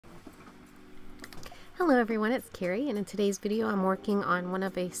Hello everyone, it's Carrie, and in today's video I'm working on one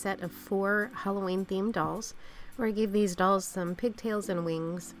of a set of 4 Halloween themed dolls, where I gave these dolls some pigtails and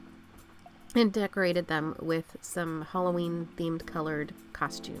wings and decorated them with some Halloween themed colored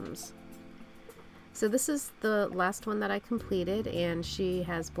costumes. So this is the last one that I completed, and she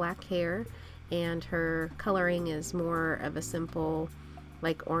has black hair and her coloring is more of a simple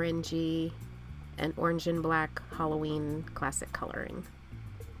like orangey and orange and black Halloween classic coloring.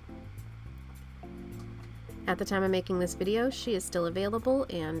 At the time of making this video, she is still available,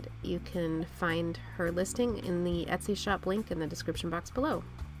 and you can find her listing in the Etsy shop link in the description box below.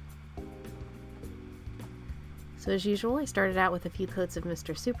 So as usual, I started out with a few coats of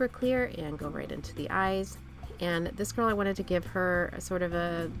Mr. Super Clear and go right into the eyes. And this girl, I wanted to give her a sort of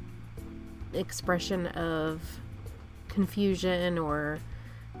a expression of confusion or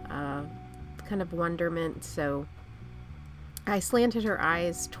kind of wonderment, so I slanted her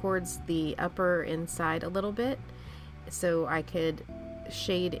eyes towards the upper inside a little bit so I could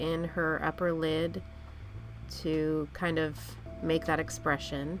shade in her upper lid to kind of make that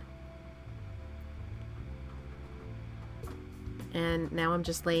expression. And now I'm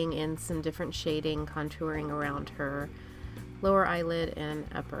just laying in some different shading, contouring around her lower eyelid and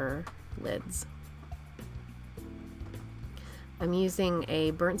upper lids. I'm using a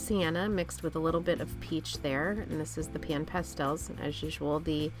burnt sienna mixed with a little bit of peach there, and this is the pan pastels. As usual,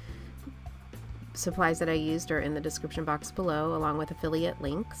 the supplies that I used are in the description box below, along with affiliate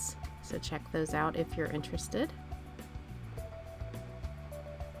links, so check those out if you're interested.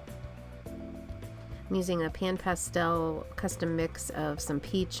 I'm using a pan pastel custom mix of some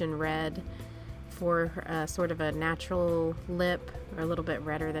peach and red for sort of a natural lip, or a little bit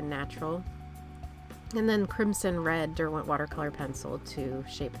redder than natural. And then crimson red Derwent watercolor pencil to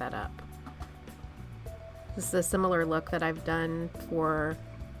shape that up. This is a similar look that I've done for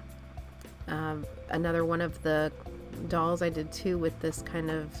another one of the dolls. I did 2 with this kind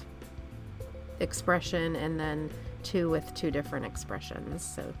of expression, and then 2 with 2 different expressions.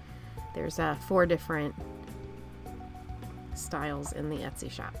 So there's 4 different styles in the Etsy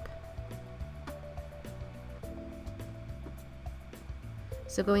shop.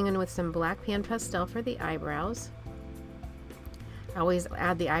 So going in with some black pan pastel for the eyebrows. I always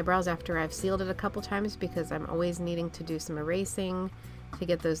add the eyebrows after I've sealed it a couple times because I'm always needing to do some erasing to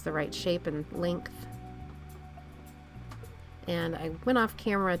get those the right shape and length. And I went off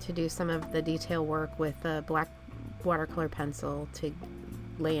camera to do some of the detail work with a black watercolor pencil to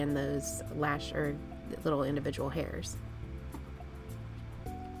lay in those lash or little individual hairs.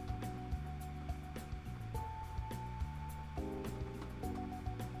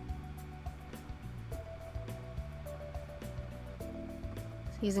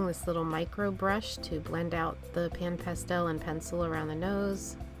 Using this little micro brush to blend out the pan pastel and pencil around the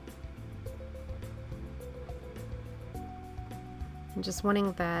nose. And just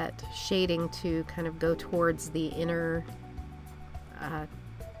wanting that shading to kind of go towards the inner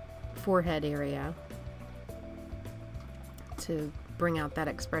forehead area to bring out that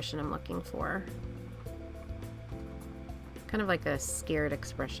expression I'm looking for. Kind of like a scared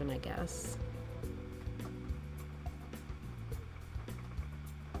expression, I guess.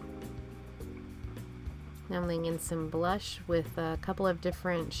 Now I'm laying in some blush with a couple of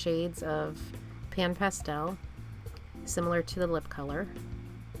different shades of pan pastel, similar to the lip color.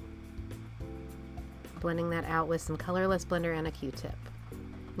 Blending that out with some colorless blender and a Q-tip.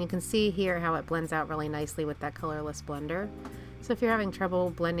 And you can see here how it blends out really nicely with that colorless blender. So if you're having trouble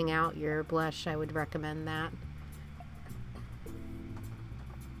blending out your blush, I would recommend that.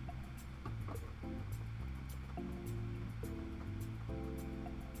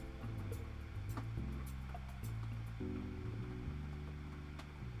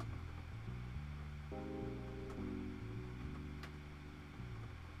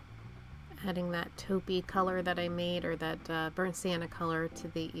 Adding that taupey color that I made, or that burnt sienna color, to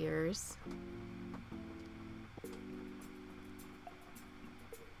the ears.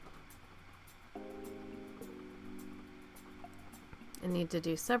 I need to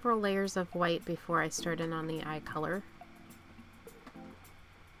do several layers of white before I start in on the eye color.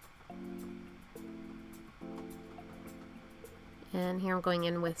 And here I'm going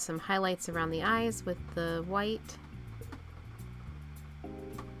in with some highlights around the eyes with the white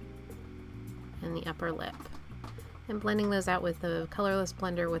and the upper lip, and blending those out with the colorless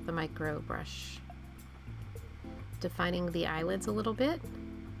blender with the micro brush. Defining the eyelids a little bit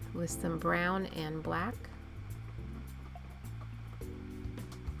with some brown and black.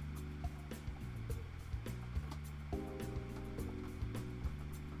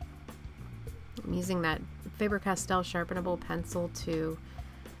 I'm using that Faber Castell sharpenable pencil to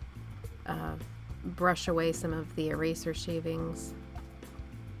brush away some of the eraser shavings.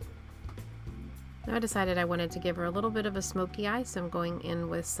 Now I decided I wanted to give her a little bit of a smoky eye, so I'm going in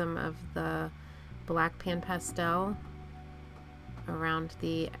with some of the black pan pastel around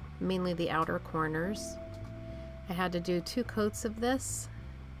mainly the outer corners. I had to do 2 coats of this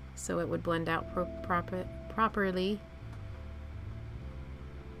so it would blend out properly.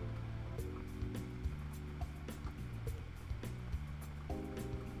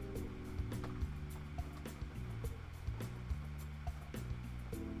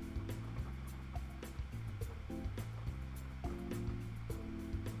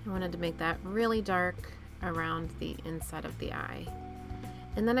 I wanted to make that really dark around the inside of the eye.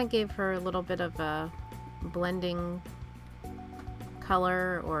 And then I gave her a little bit of a blending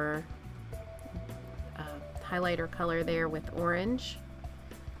color or highlighter color there with orange,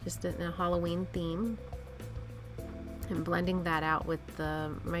 just in a Halloween theme, and blending that out with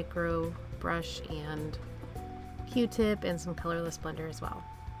the micro brush and Q-tip and some colorless blender as well.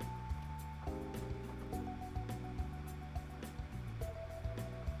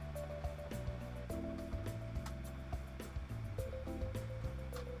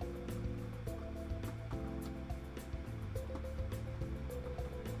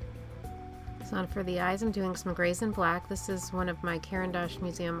 So for the eyes, I'm doing some grays and black. This is one of my Caran d'Ache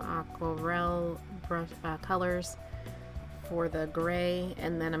Museum Aquarelle colors for the gray,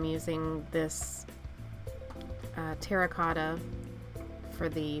 and then I'm using this terracotta for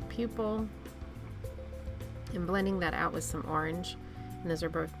the pupil and blending that out with some orange. And those are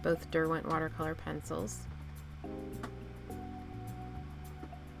both Derwent watercolor pencils.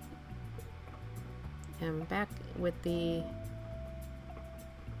 And back with the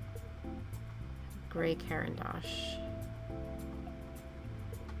gray Caran d'Ache.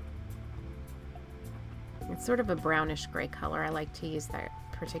 It's sort of a brownish gray color. I like to use that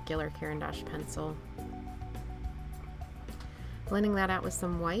particular Caran d'Ache pencil. Blending that out with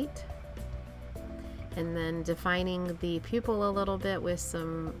some white, and then defining the pupil a little bit with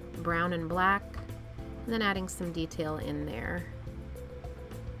some brown and black, and then adding some detail in there.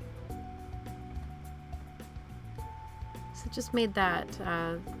 So just made that,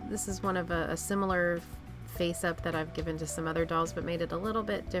 this is one of a similar face up that I've given to some other dolls, but made it a little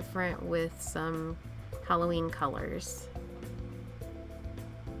bit different with some Halloween colors.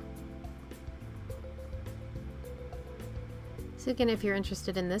 So again, if you're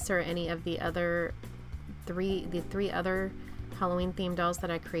interested in this or any of the other three other Halloween themed dolls that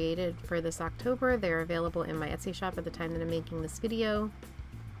I created for this October, they're available in my Etsy shop at the time that I'm making this video.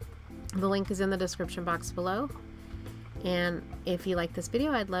 The link is in the description box below. And if you like this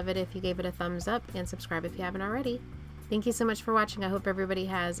video, I'd love it if you gave it a thumbs up and subscribe if you haven't already. Thank you so much for watching. I hope everybody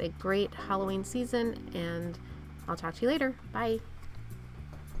has a great Halloween season, and I'll talk to you later. Bye.